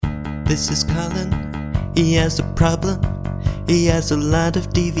This is Colin. He has a problem. He has a lot of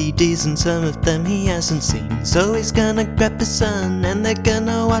DVDs and some of them he hasn't seen. So he's gonna grab his son and they're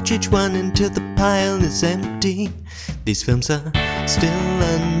gonna watch each one until the pile is empty. These films are still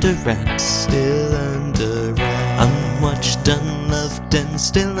under wraps, still under wraps. Unwatched, unloved and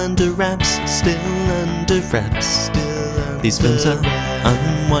still under wraps, still under wraps, still under. These films are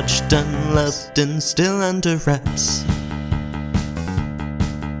unwatched, unloved and still under wraps.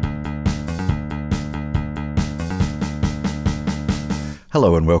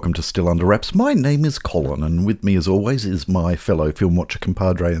 Hello and welcome to Still Under Wraps. My name is Colin and with me as always is my fellow film watcher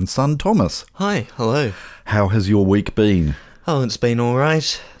compadre and son Thomas. Hi, hello. How has your week been? Oh, it's been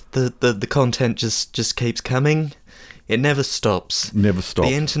alright. The content just keeps coming. It never stops. Never stops.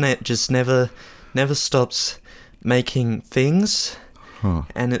 The internet just never stops making things. Huh.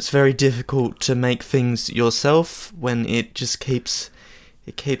 And it's very difficult to make things yourself when it just keeps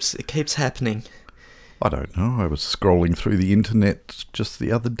happening. I don't know. I was scrolling through the internet just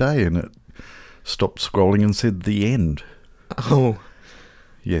the other day and it stopped scrolling and said the end. Oh.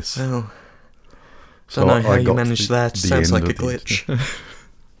 Yes. Well, So don't know how I you got managed the- that. the Sounds end like a of the glitch.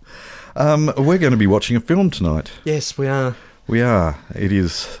 We're going to be watching a film tonight. Yes, we are. We are. It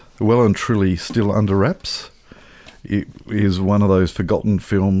is well and truly Still Under Wraps. It is one of those forgotten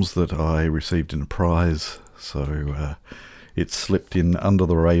films that I received in a prize, so it slipped in under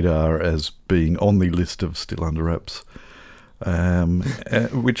the radar as being on the list of Still Under Wraps,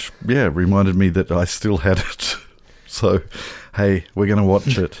 which, reminded me that I still had it. So, hey, we're going to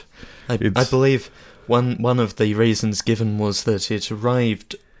watch it. I believe one of the reasons given was that it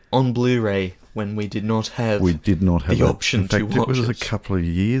arrived on Blu-ray when we did not have the option In fact, to watch it was it. a couple of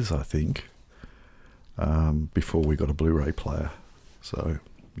years, I think, before we got a Blu-ray player. So,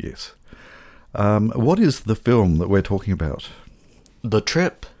 yes. What is the film that we're talking about? The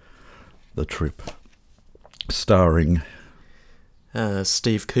Trip. The Trip. Starring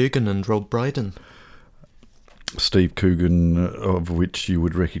Steve Coogan and Rob Brydon. Steve Coogan, of which you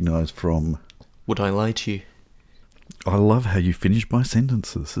would recognise from... Would I Lie to You? I love how you finish my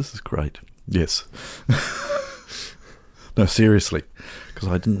sentences. This is great. Yes. No, seriously, because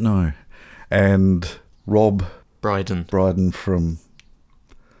I didn't know. And Rob Brydon from...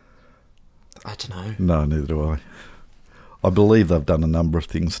 I don't know. No, neither do I. I believe they've done a number of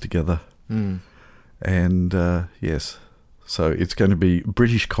things together. Mm. And, yes, so it's going to be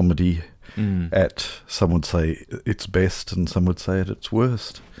British comedy at, some would say, its best, and some would say at its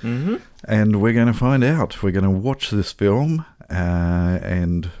worst. Mm-hmm. And we're going to find out. We're going to watch this film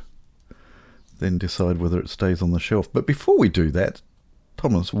and then decide whether it stays on the shelf. But before we do that,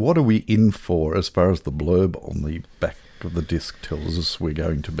 Thomas, what are we in for as far as the blurb on the back of the disc tells us we're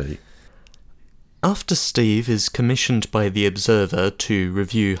going to be? After Steve is commissioned by the Observer to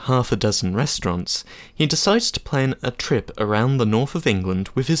review half a dozen restaurants, he decides to plan a trip around the north of England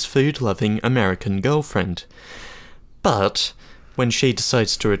with his food-loving American girlfriend. But when she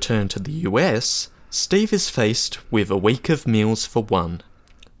decides to return to the US, Steve is faced with a week of meals for one.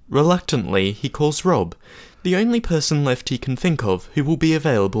 Reluctantly, he calls Rob, the only person left he can think of who will be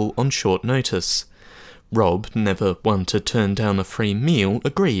available on short notice. Rob, never one to turn down a free meal,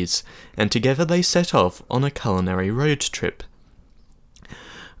 agrees, and together they set off on a culinary road trip.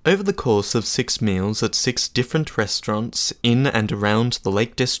 Over the course of 6 meals at 6 different restaurants in and around the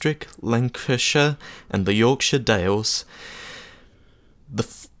Lake District, Lancashire, and the Yorkshire Dales,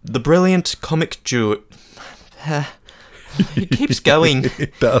 the brilliant comic duo... it keeps going.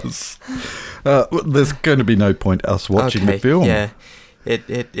 It does. There's going to be no point us watching the film. Yeah.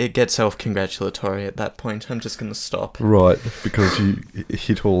 It gets self-congratulatory at that point. I'm just going to stop. Right, because you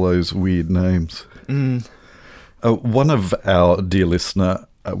hit all those weird names. One of our dear listener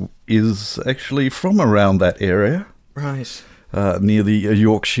is actually from around that area. Right. Near the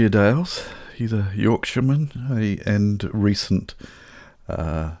Yorkshire Dales. He's a Yorkshireman and recent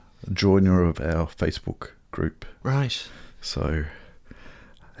joiner of our Facebook group. Right. So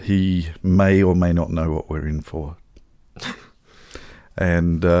he may or may not know what we're in for.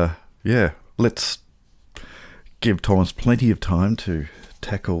 And, let's give Thomas plenty of time to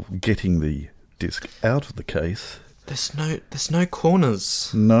tackle getting the disc out of the case. There's no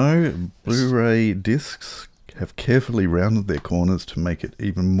corners. No, Blu-ray discs have carefully rounded their corners to make it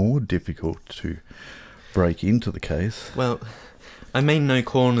even more difficult to break into the case. Well, I mean no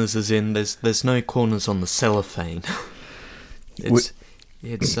corners as in there's no corners on the cellophane.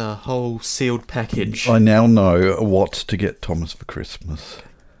 It's a whole sealed package. I now know what to get Thomas for Christmas.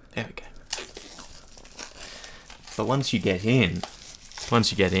 There we go. But once you get in,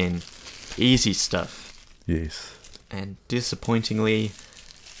 easy stuff. Yes. And disappointingly,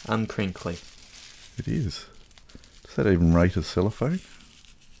 Uncrinkly. It is. Does that even rate as cellophane?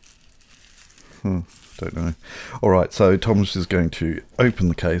 Don't know. Alright, so Thomas is going to open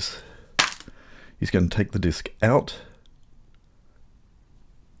the case. He's going to take the disc out.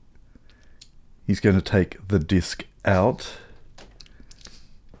 He's going to take the disc out.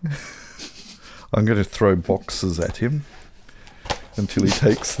 I'm going to throw boxes at him until he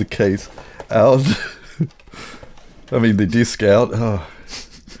takes the case out. I mean, the disc out. Oh.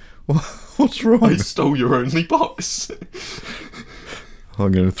 What's wrong? I stole your only box.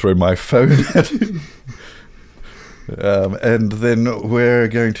 I'm going to throw my phone at him. And then we're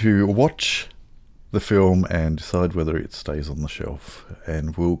going to watch the film and decide whether it stays on the shelf.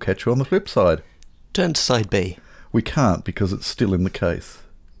 And we'll catch you on the flip side. Turn to side B. We can't because it's still in the case.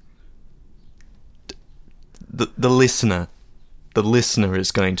 The listener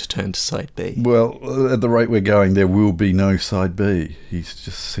is going to turn to side B. Well, at the rate we're going, there will be no side B. He's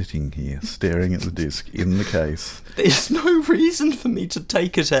just sitting here, staring at the disc in the case. There's no reason for me to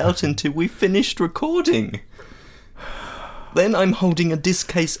take it out until we've finished recording. Then I'm holding a disc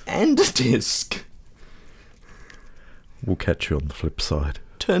case and a disc. We'll catch you on the flip side.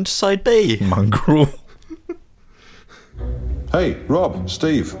 Turn to side B. Mongrel. Hey, Rob,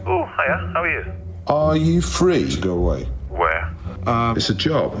 Steve. Oh, hiya, how are you? Are you free to go away? Where? It's a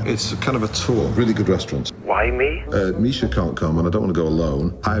job. It's a kind of a tour. Really good restaurants. Why me? Misha can't come and I don't want to go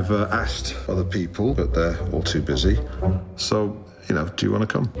alone. I've asked other people, but they're all too busy. So, do you want to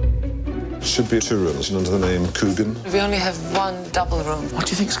come? Should be 2 rooms under the name Coogan. We only have 1 double room. What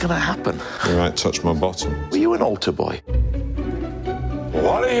do you think's going to happen? You might touch my bottom. Were you an altar boy?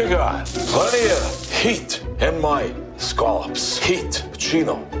 What do you got? Plenty of heat in my scallops. Heat,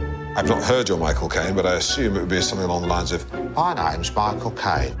 Chino. I've not heard your Michael Caine, but I assume it would be something along the lines of, my name's Michael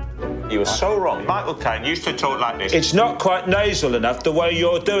Caine. You were so wrong. Michael Caine used to talk like this. It's not quite nasal enough the way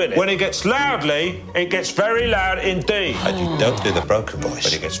you're doing it. When it gets loudly, it gets very loud indeed. And you don't do the broken voice,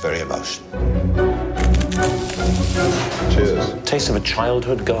 but it gets very emotional. Cheers. Taste of a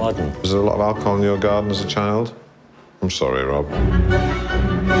childhood garden. Was there a lot of alcohol in your garden as a child? I'm sorry, Rob.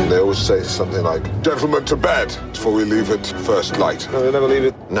 They always say something like, gentlemen to bed, before we leave at first light. No, they never leave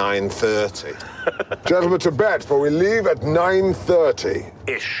at 9:30. Gentlemen to bed, for we leave at 9:30.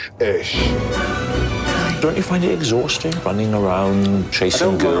 Ish. Don't you find it exhausting, running around,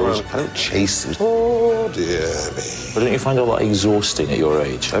 chasing girls? I don't chase them. Oh, dear me. But don't you find it a lot exhausting at your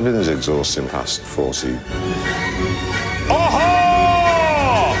age? Everything's exhausting past 40.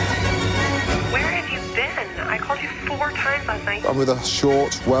 I called you 4 times last night. I'm with a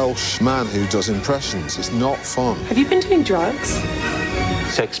short Welsh man who does impressions. It's not fun. Have you been doing drugs?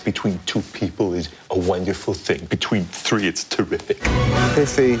 Sex between 2 people is a wonderful thing. Between 3, it's terrific.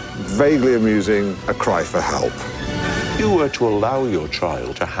 Pithy, vaguely amusing, a cry for help. If you were to allow your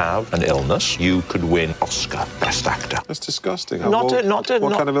child to have an illness, you could win Oscar Best Actor. That's disgusting. What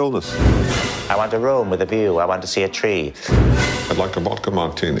kind of illness? I want a room with a view. I want to see a tree. I'd like a vodka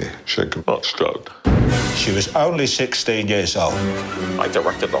martini, shaken, not stirred. She was only 16 years old. I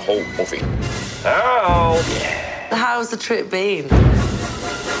directed the whole movie. Oh! How's the trip been?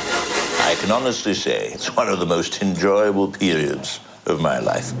 I can honestly say it's one of the most enjoyable periods of my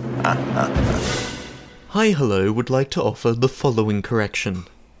life. Hi Hello would like to offer the following correction.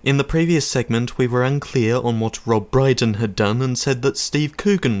 In the previous segment, we were unclear on what Rob Brydon had done and said that Steve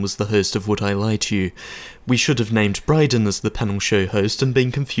Coogan was the host of Would I Lie to You. We should have named Brydon as the panel show host and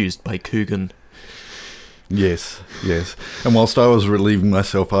been confused by Coogan. Yes. And whilst I was relieving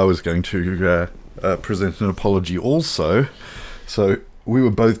myself, I was going to present an apology also. So we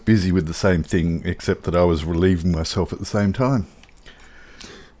were both busy with the same thing, except that I was relieving myself at the same time.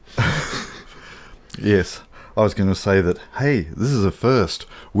 Yes, I was going to say that, hey, this is a first.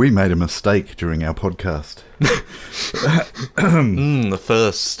 We made a mistake during our podcast. The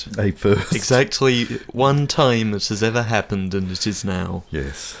first. A first. Exactly one time it has ever happened, and it is now.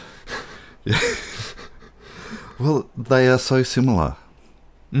 Yes. Well, they are so similar.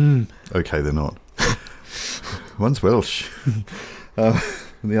 Okay, they're not. One's Welsh, and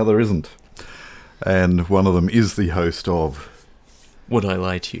the other isn't. And one of them is the host of Would I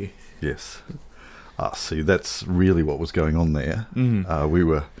Lie to You? Yes. See, that's really what was going on there. We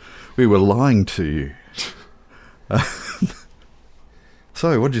were lying to you.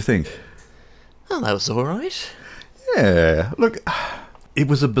 So, what do you think? Oh, that was alright. Yeah, look, it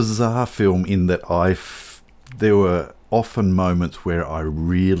was a bizarre film in that there were often moments where I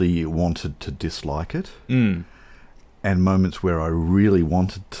really wanted to dislike it, and moments where I really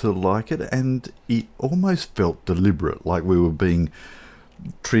wanted to like it, and it almost felt deliberate, like we were being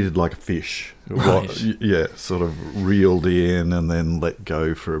treated like a fish. Right. Yeah, sort of reeled in and then let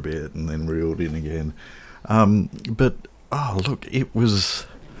go for a bit and then reeled in again. But, look, it was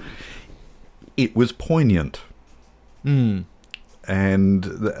poignant. Mm.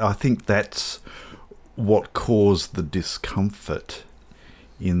 And I think that's what caused the discomfort,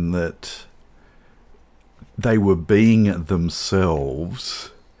 in that they were being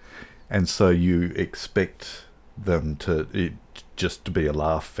themselves, and so you expect them to just to be a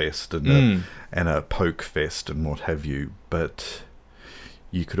laugh fest and a poke fest and what have you, but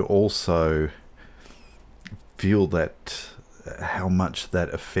you could also feel that how much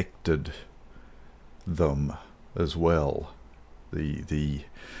that affected them as well, the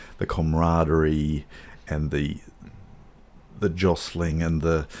camaraderie and the jostling and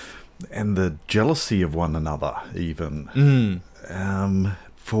the jealousy of one another, even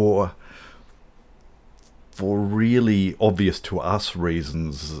for really obvious to us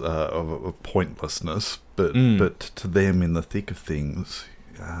reasons of pointlessness, but to them in the thick of things,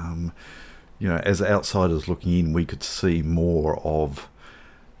 as outsiders looking in, we could see more of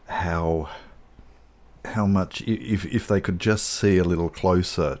how much, if they could just see a little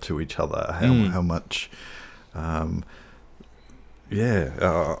closer to each other, how much, I'm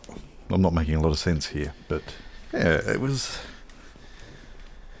not making a lot of sense here, but yeah, it was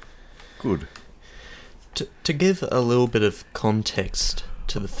good. To give a little bit of context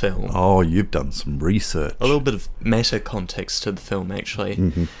to the film. Oh, you've done some research. A little bit of meta context to the film, actually.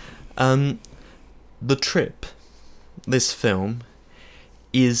 Mm-hmm. The Trip, this film,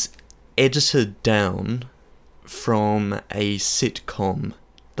 is edited down from a sitcom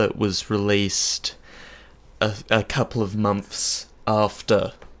that was released a couple of months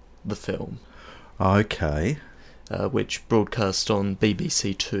after the film. Okay. Which broadcast on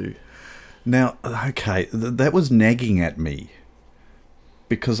BBC Two. Now, okay, that was nagging at me,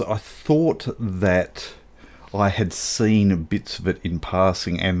 because I thought that I had seen bits of it in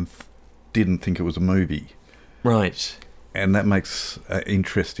passing and didn't think it was a movie. Right. And that makes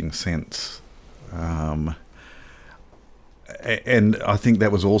interesting sense. And I think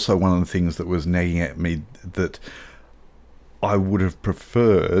that was also one of the things that was nagging at me, that I would have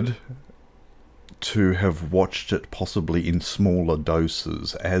preferred to have watched it possibly in smaller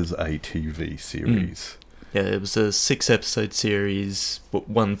doses as a TV series. Yeah, it was a 6-episode series,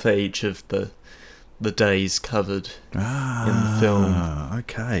 one for each of the days covered in the film.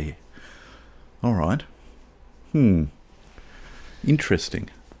 Okay. All right.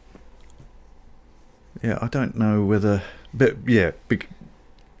 Interesting. Yeah, I don't know whether... But yeah,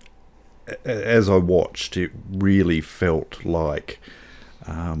 as I watched, it really felt like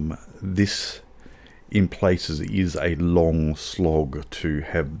this, in places, is a long slog to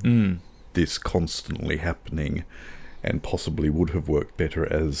have this constantly happening, and possibly would have worked better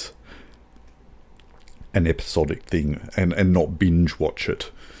as an episodic thing and not binge watch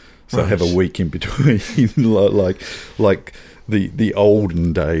it. So right. Have a week in between, like the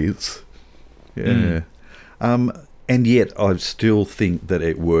olden days. Yeah. And yet I still think that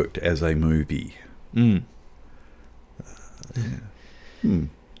it worked as a movie. And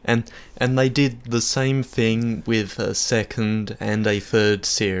they did the same thing with a second and a third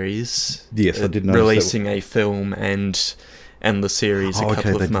series. Yes, I did notice releasing a film and the series a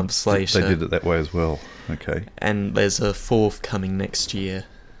couple of months later. They did it that way as well. Okay. And there's a fourth coming next year.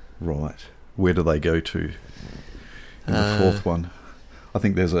 Right. Where do they go to in the fourth one? I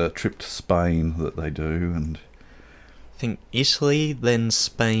think there's a trip to Spain that they do, and I think Italy, then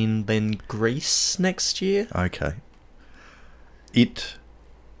Spain, then Greece next year. Okay.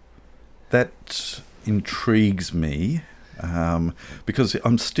 That intrigues me, because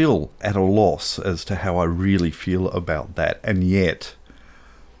I'm still at a loss as to how I really feel about that, and yet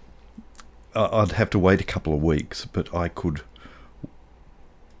I'd have to wait a couple of weeks, but I could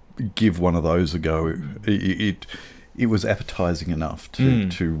give one of those a go. It was appetizing enough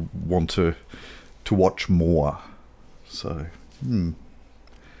to want to watch more. So,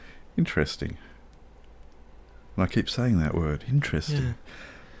 interesting. And I keep saying that word, interesting.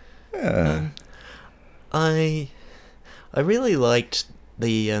 Yeah. I really liked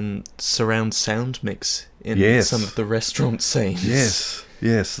the surround sound mix in some of the restaurant scenes.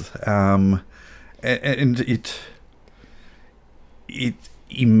 Yes. And it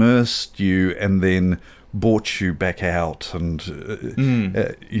immersed you and then brought you back out, and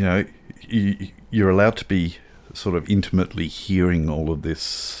you're allowed to be sort of intimately hearing all of this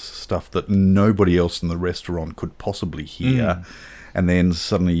stuff that nobody else in the restaurant could possibly hear, and then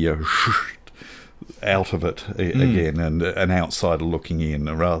suddenly you're out of it again, and an outsider looking in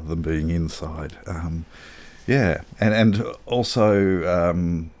rather than being inside. Yeah, and also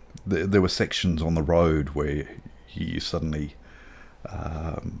there were sections on the road where you suddenly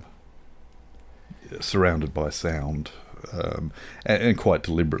surrounded by sound, and quite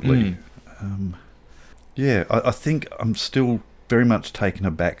deliberately. Yeah, I think I'm still very much taken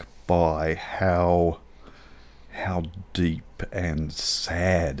aback by how deep and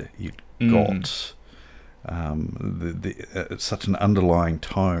sad it got. Such an underlying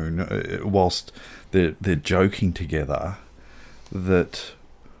tone, whilst they're joking together, that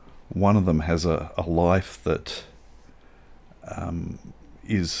one of them has a life that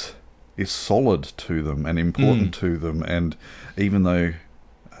is solid to them and important to them, and even though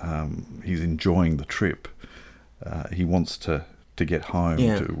he's enjoying the trip, he wants to get home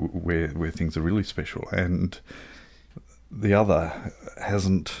to where things are really special, and the other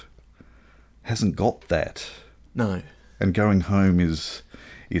hasn't got that. No. And going home is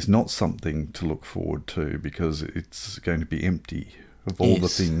not something to look forward to, because it's going to be empty of all the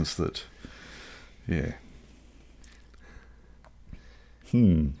things that... Yeah.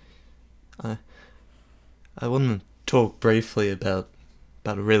 I want to talk briefly about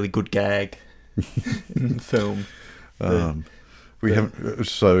a really good gag in the film. We haven't,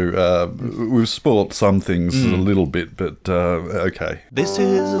 so we've spoilt some things a little bit, but okay. This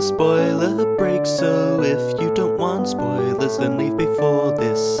is a spoiler break, so if you don't want spoilers, then leave before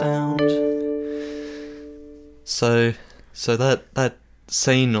this sound. So that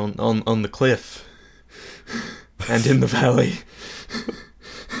scene on the cliff and in the valley.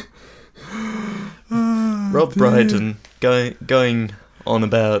 Rob Brydon going on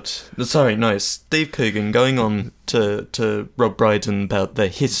about... Steve Coogan going on to Rob Brydon about the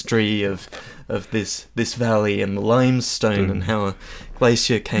history of this valley and the limestone and how a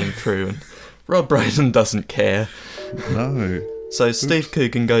glacier came through, and Rob Brydon doesn't care. No. So Steve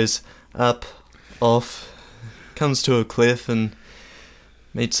Coogan goes off, comes to a cliff and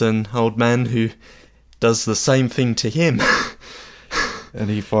meets an old man who does the same thing to him. And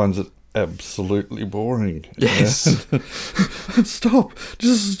he finds it absolutely boring. Yes. Stop!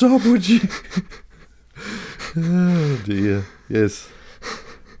 Just stop, would you? Oh dear. Yes.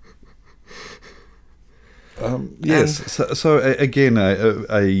 Yes. So again,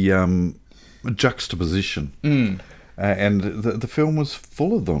 a juxtaposition, and the film was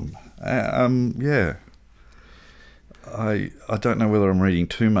full of them. Yeah. I don't know whether I'm reading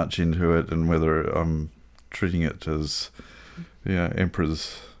too much into it and whether I'm treating it as,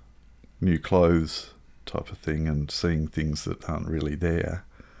 Emperor's new clothes type of thing and seeing things that aren't really there.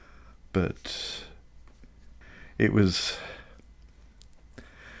 But it was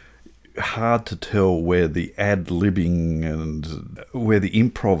hard to tell where the ad-libbing and where the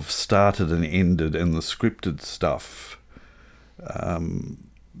improv started and ended and the scripted stuff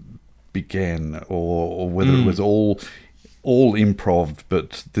began, or whether it was all improv,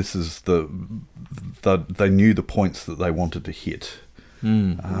 but this is they knew the points that they wanted to hit.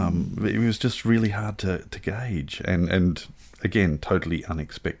 It was just really hard to gauge, and again, totally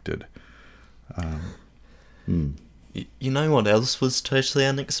unexpected. You know what else was totally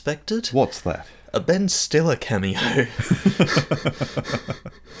unexpected? What's that? A Ben Stiller cameo.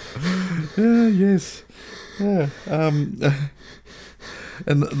 Yes. Yeah.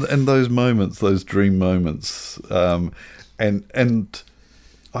 And those moments, those dream moments, and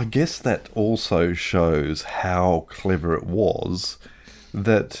I guess that also shows how clever it was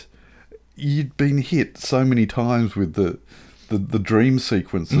that you'd been hit so many times with the dream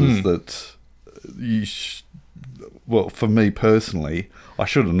sequences that well, for me personally, I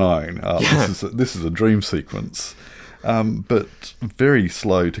should have known this is a dream sequence, but very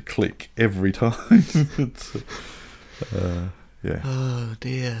slow to click every time. Yeah. Oh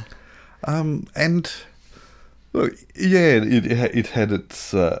dear. And look, it had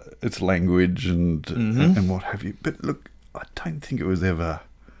its language and what have you. But look, I don't think it was ever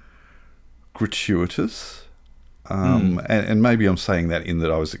gratuitous. And maybe I'm saying that in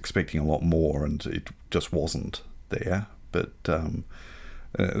that I was expecting a lot more, and it just wasn't there. But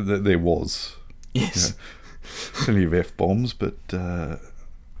there was. Yes. Plenty of F-bombs, but...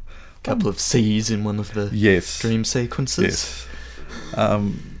 couple of C's in one of the dream sequences. Yes.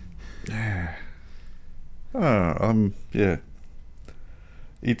 Yeah. Yeah.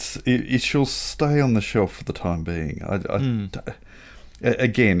 It shall stay on the shelf for the time being.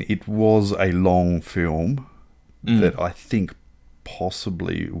 Again, it was a long film that I think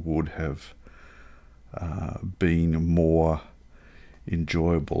possibly would have been more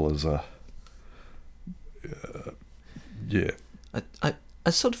enjoyable as a... yeah. I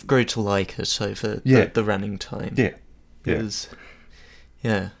sort of grew to like it over the running time. Yeah. Because,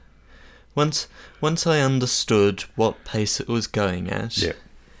 Once I understood what pace it was going at, Yeah.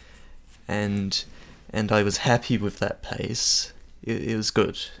 and I was happy with that pace, it was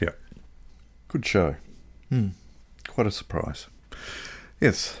good. Yeah. Good show. Quite a surprise.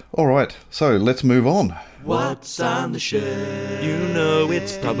 Yes. All right. So let's move on. What's on the shelf? You know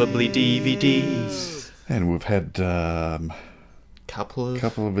it's probably DVDs. And we've had Couple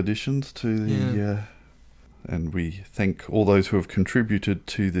of additions to the... and we thank all those who have contributed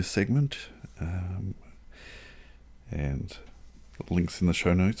to this segment. And links in the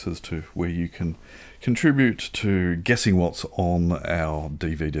show notes as to where you can contribute to guessing what's on our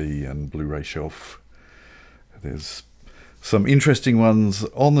DVD and Blu-ray shelf. There's some interesting ones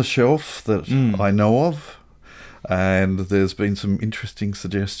on the shelf that I know of, and there's been some interesting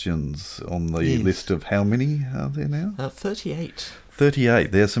suggestions on the list of how many are there now? 38.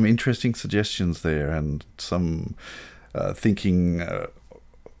 38. There's some interesting suggestions there, and some thinking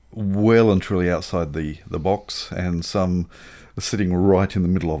well and truly outside the box, and some sitting right in the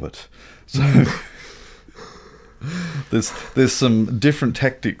middle of it. So there's some different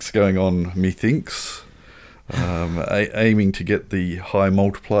tactics going on, methinks. Aiming to get the high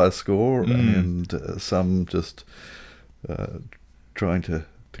multiplier score, and some just trying to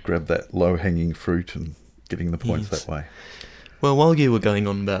grab that low-hanging fruit and getting the points that way. Well, while you were going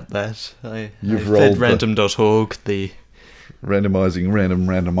on about that, I You've fed rolled random.org the randomizing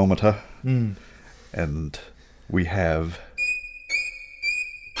randomometer, and we have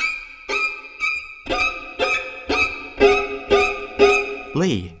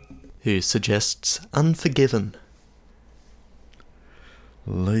Lee, who suggests Unforgiven.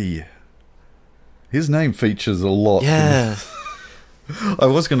 Lee. His name features a lot. Yeah. I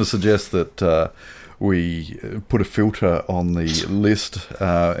was going to suggest that we put a filter on the list.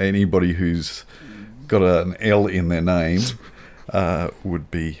 Anybody who's got an L in their name would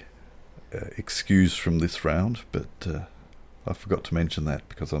be excused from this round, but I forgot to mention that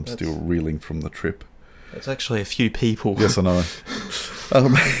because I'm still reeling from the trip. There's actually a few people. Yes, I know.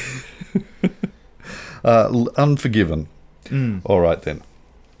 Unforgiven. All right, then.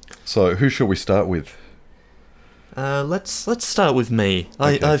 So, who shall we start with? Let's start with me.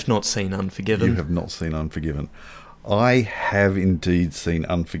 Okay. I've not seen Unforgiven. You have not seen Unforgiven. I have indeed seen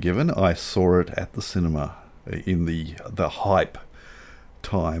Unforgiven. I saw it at the cinema in the hype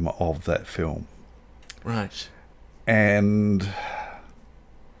time of that film. Right. And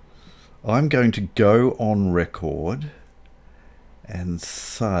I'm going to go on record and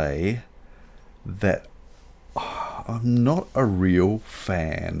say that I'm not a real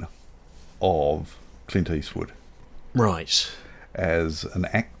fan of Clint Eastwood. Right. As an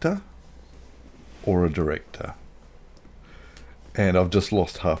actor or a director. And I've just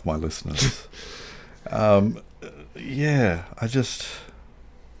lost half my listeners. Yeah, I just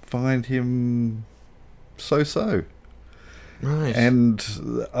find him so-so. Right. And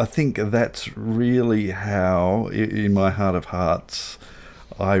I think that's really how, in my heart of hearts,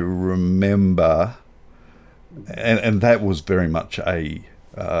 I remember, and that was very much a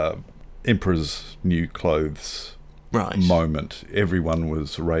Emperor's New Clothes moment. Everyone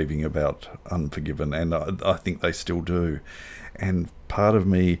was raving about Unforgiven, and I think they still do. And part of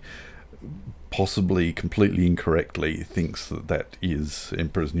me, possibly completely incorrectly, thinks that is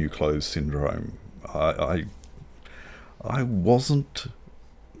Emperor's New Clothes syndrome. I wasn't,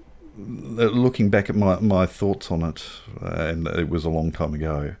 looking back at my thoughts on it, and it was a long time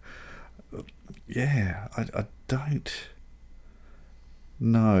ago, yeah, I don't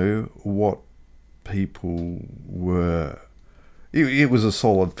know what people were. It was a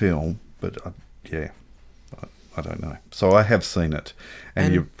solid film, but I don't know. So I have seen it,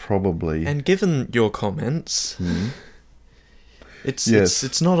 and you've probably... And given your comments,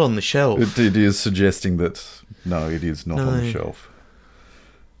 it's not on the shelf. It is suggesting that, no, it is not on the shelf.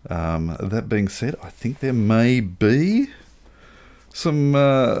 That being said, I think there may be some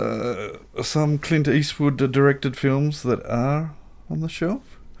Clint Eastwood directed films that are on the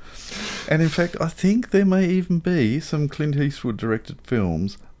shelf. And in fact, I think there may even be some Clint Eastwood directed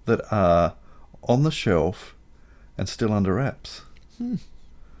films that are on the shelf and still under wraps.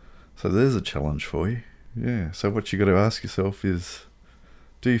 So there's a challenge for you. Yeah, so what you got to ask yourself is,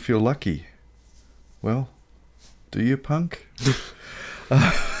 do you feel lucky? Well, do you, punk?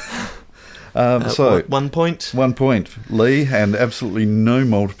 So 1 point. 1 point, Lee, and absolutely no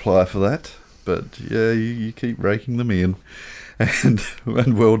multiplier for that. But yeah, you keep raking them in, and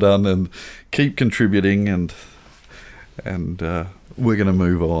well done, and keep contributing, and we're going to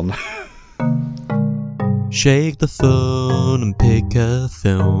move on. Shake the phone and pick a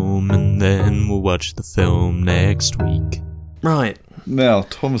film, and then we'll watch the film next week. Right, Now,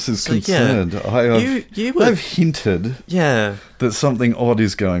 Thomas is So, yeah, concerned. I've hinted that something odd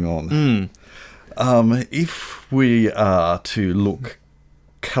is going on. If we are to look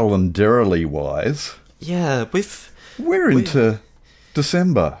calendarily wise, we're into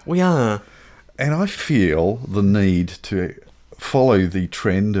December. We are. And I feel the need to follow the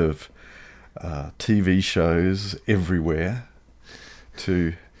trend of TV shows everywhere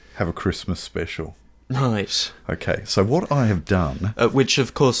to have a Christmas special. Right. Okay, so what I have done... which,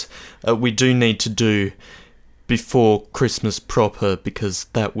 of course, we do need to do before Christmas proper, because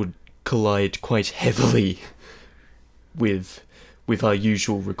that would collide quite heavily with our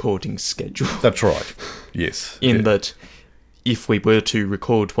usual recording schedule. That's right, yes. In that, if we were to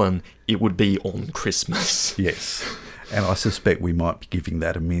record one, it would be on Christmas. Yes. And I suspect we might be giving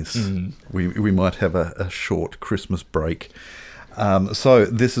that a miss. We might have a short Christmas break. So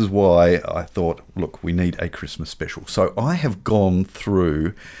this is why I thought, look, we need a Christmas special. So I have gone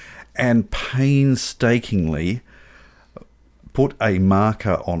through and painstakingly put a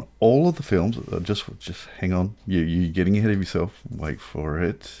marker on all of the films. Just hang on. You're getting ahead of yourself. Wait for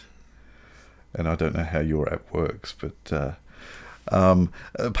it. And I don't know how your app works, but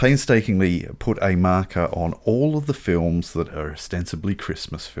painstakingly put a marker on all of the films that are ostensibly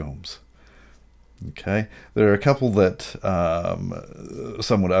Christmas films. Okay, there are a couple that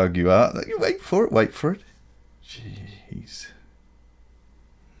some would argue are... Wait for it. Jeez. He's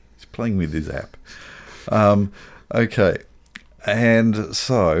playing with his app. Okay, and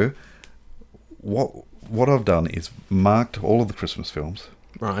so what I've done is marked all of the Christmas films.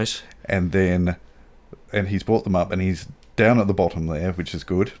 Right. And he's brought them up, and he's down at the bottom there, which is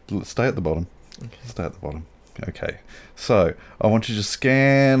good. Stay at the bottom. Okay. Stay at the bottom. Okay, so I want you to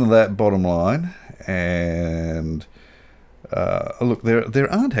scan that bottom line, and look, there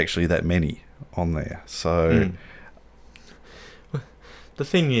aren't actually that many on there. So the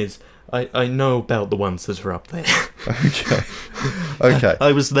thing is, I know about the ones that are up there. Okay.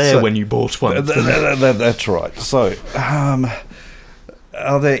 I was there when you bought one. That's right. So,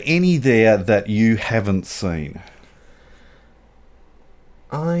 are there any there that you haven't seen?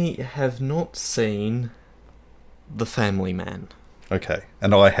 I have not seen The Family Man. Okay,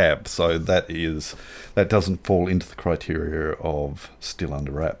 and I have, so that doesn't fall into the criteria of still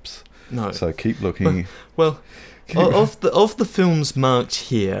under wraps. No. So keep looking. Well, of the films marked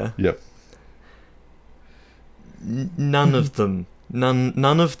here, yep. None of them,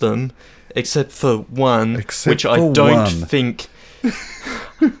 except for one, which I don't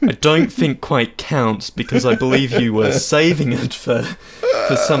think quite counts, because I believe you were saving it for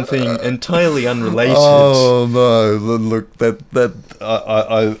something entirely unrelated. Oh no! Look,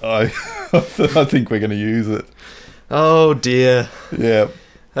 I think we're going to use it. Oh dear. Yeah.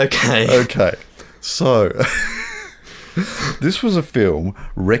 Okay. So this was a film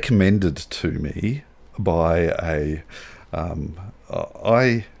recommended to me by a.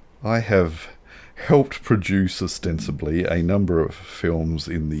 I have helped produce ostensibly a number of films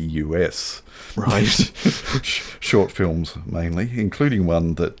in the US. Right. Short films mainly, including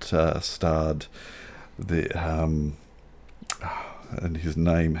one that starred and his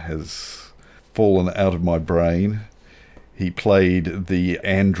name has fallen out of my brain. He played the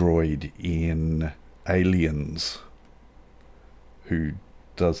android in Aliens, who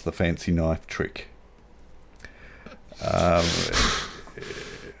does the fancy knife trick.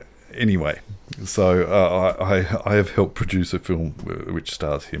 Anyway, so I have helped produce a film which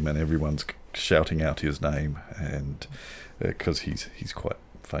stars him, and everyone's shouting out his name, and because he's quite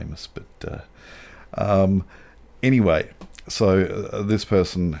famous. But anyway, so this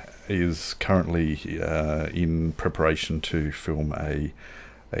person is currently in preparation to film a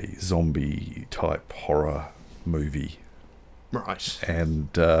zombie type horror movie. Right.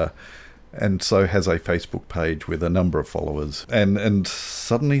 And so has a Facebook page with a number of followers. And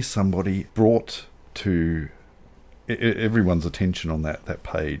suddenly somebody brought to everyone's attention on that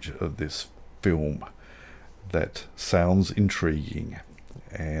page of this film that sounds intriguing.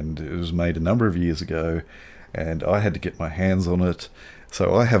 And it was made a number of years ago, and I had to get my hands on it.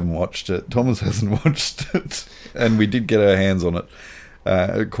 So I haven't watched it. Thomas hasn't watched it. And we did get our hands on it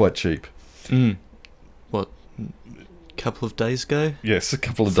quite cheap. What? Couple of days ago? Yes, a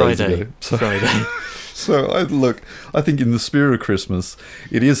couple of days ago. Friday. So I think in the spirit of Christmas,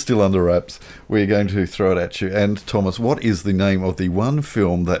 it is still under wraps. We're going to throw it at you. And Thomas, what is the name of the one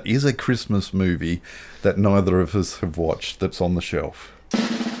film that is a Christmas movie that neither of us have watched that's on the shelf?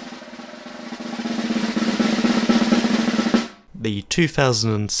 The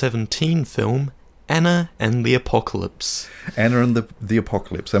 2017 film Anna and the Apocalypse. Anna and the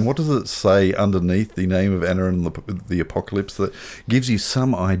Apocalypse. And what does it say underneath the name of Anna and the Apocalypse that gives you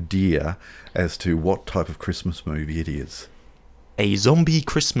some idea as to what type of Christmas movie it is? A zombie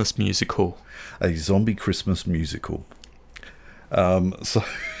Christmas musical. A zombie Christmas musical. So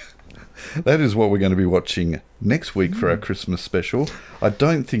that is what we're going to be watching next week for our Christmas special. I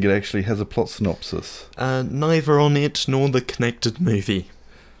don't think it actually has a plot synopsis. Neither on it nor the connected movie.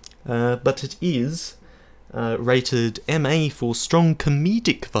 But it is rated MA for strong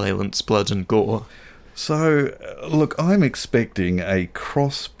comedic violence, blood and gore. So, look, I'm expecting a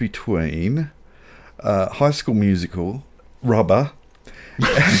cross between High School Musical, Rubber,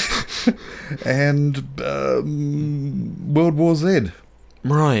 and World War Z.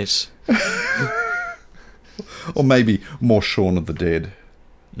 Right. Or maybe more Shaun of the Dead,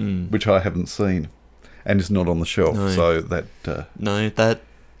 which I haven't seen and is not on the shelf. No. So that No, that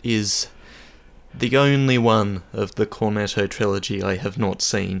is the only one of the Cornetto trilogy I have not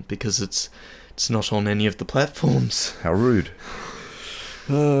seen, because it's not on any of the platforms. How rude.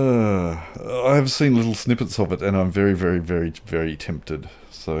 I've seen little snippets of it and I'm very, very, very, very tempted.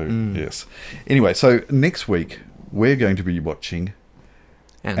 So, yes. Anyway, so next week we're going to be watching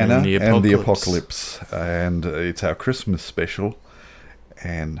Anna and the Apocalypse. And it's our Christmas special.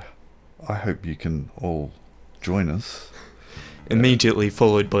 And I hope you can all join us. Immediately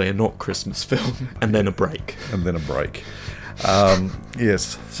followed by a not Christmas film, and then a break.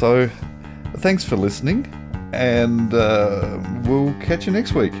 Yes, so thanks for listening, and we'll catch you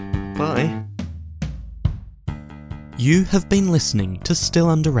next week. Bye. You have been listening to Still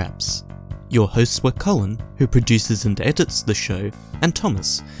Under Wraps. Your hosts were Colin, who produces and edits the show, and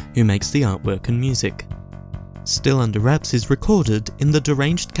Thomas, who makes the artwork and music. Still Under Wraps is recorded in the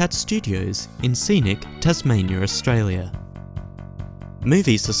Deranged Cat Studios in scenic Tasmania, Australia.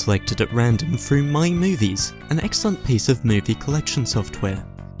 Movies are selected at random through My Movies, an excellent piece of movie collection software.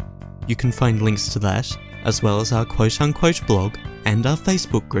 You can find links to that, as well as our quote-unquote blog and our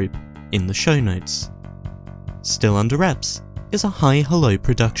Facebook group, in the show notes. Still Under Wraps is a Hi Hello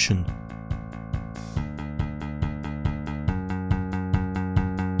production.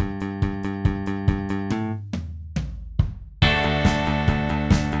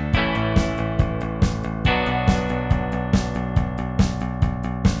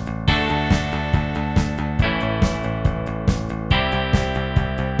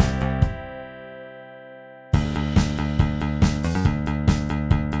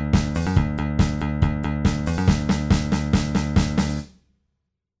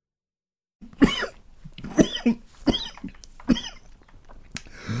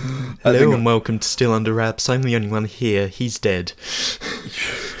 Hello and welcome to Still Under Wraps. I'm the only one here. He's dead.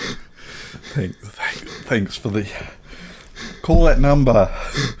 Thanks for the... Call that number.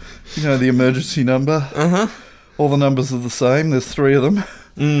 You know, the emergency number. Uh-huh. All the numbers are the same. There's 3 of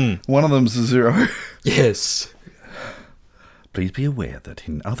them. One of them's a 0. Yes. Please be aware that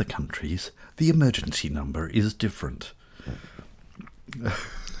in other countries, the emergency number is different.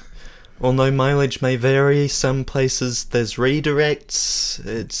 Although mileage may vary, some places there's redirects.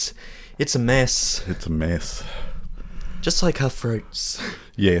 It's a mess. It's a mess. Just like our throats.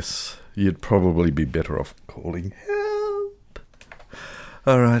 Yes, you'd probably be better off calling help.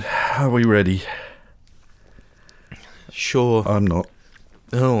 Alright, are we ready? Sure. I'm not.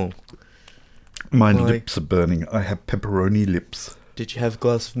 Oh. My lips are burning. I have pepperoni lips. Did you have a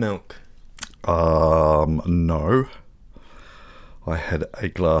glass of milk? No. I had a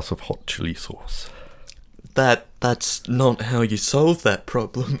glass of hot chili sauce. That's not how you solve that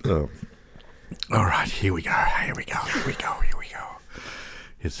problem. Alright, here we go.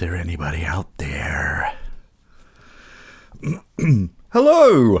 Is there anybody out there?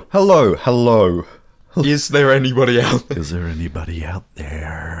 Hello! Is there anybody out there? Is there anybody out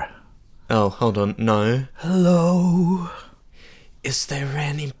there? Oh, hold on. No. Hello? Is there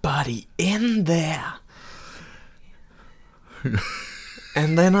anybody in there?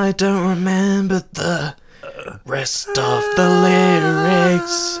 And then I don't remember the rest of the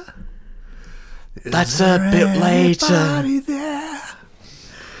lyrics. That's a bit later. There?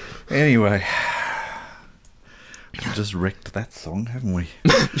 Anyway, we've just wrecked that song, haven't we?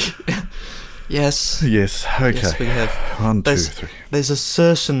 Yes. Yes, okay. Yes, we have. 1, 2, 3. There's a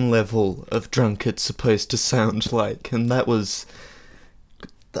certain level of drunk it's supposed to sound like, and that was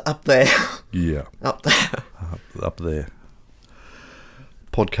up there. Yeah. Up there. Up there.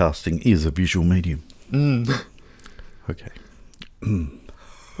 Podcasting is a visual medium. Okay.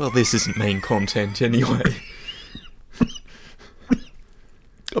 Well, this isn't main content anyway.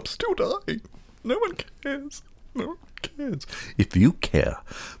 I'm still dying. No one cares. If you care,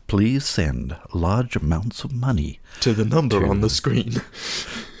 please send large amounts of money to the number on the screen.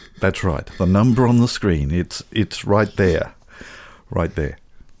 That's right. The number on the screen. It's right there. Right there.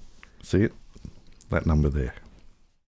 See it? That number there.